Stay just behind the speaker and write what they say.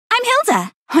I'm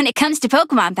Hilda. When it comes to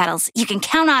Pokemon battles, you can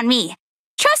count on me.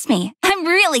 Trust me, I'm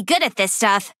really good at this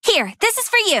stuff. Here, this is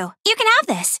for you. You can have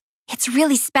this. It's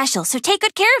really special, so take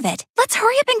good care of it. Let's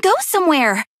hurry up and go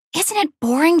somewhere. Isn't it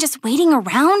boring just waiting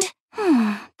around?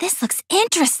 This looks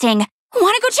interesting.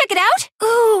 Want to go check it out?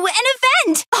 Ooh, an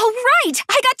event! Oh, right!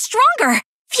 I got stronger!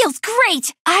 Feels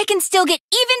great! I can still get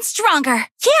even stronger!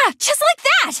 Yeah, just like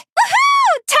that!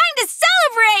 Woohoo! Time to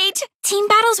celebrate! Team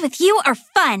battles with you are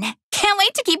fun. Can't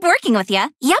wait to keep working with ya.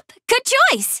 Yep, good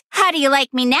choice. How do you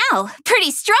like me now?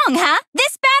 Pretty strong, huh?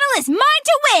 This battle is mine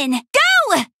to win!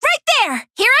 Go! Right there!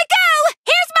 Here I go!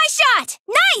 Here's my shot!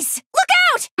 Nice! Look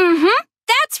out!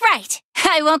 That's right.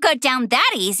 I won't go down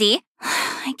that easy.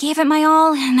 I gave it my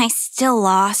all, and I still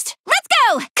lost. Let's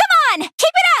go! Come on! Keep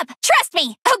it up! Trust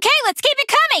me! Okay, let's keep it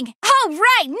coming! All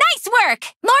right, nice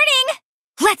work! Morning!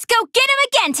 Let's go get him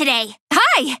again today!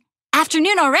 Hi!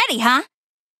 Afternoon already, huh?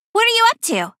 What are you up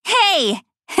to? Hey!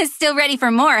 Still ready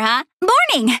for more, huh?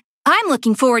 Morning! I'm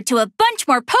looking forward to a bunch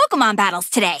more Pokemon battles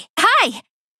today. Hi!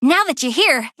 Now that you're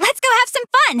here, let's go have some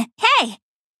fun! Hey!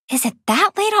 Is it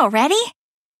that late already?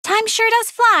 Time sure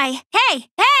does fly. Hey!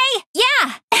 Hey!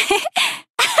 Yeah!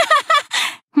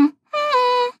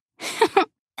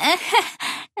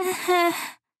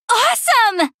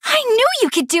 Awesome! I knew you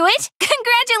could do it!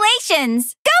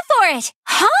 Congratulations! Go for it!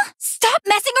 Huh? Stop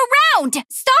messing around!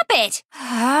 Stop it!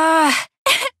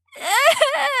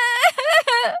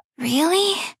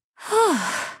 Really?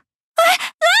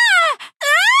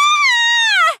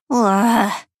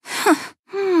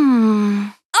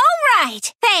 All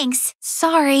right, thanks.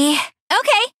 Sorry.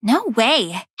 Okay, no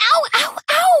way. Ow, ow,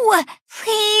 ow!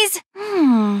 Please.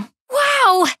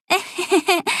 Wow.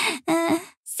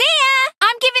 See ya!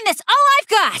 I'm giving this all I've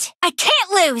got. I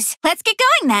can't lose. Let's get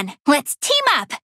going then. Let's team up.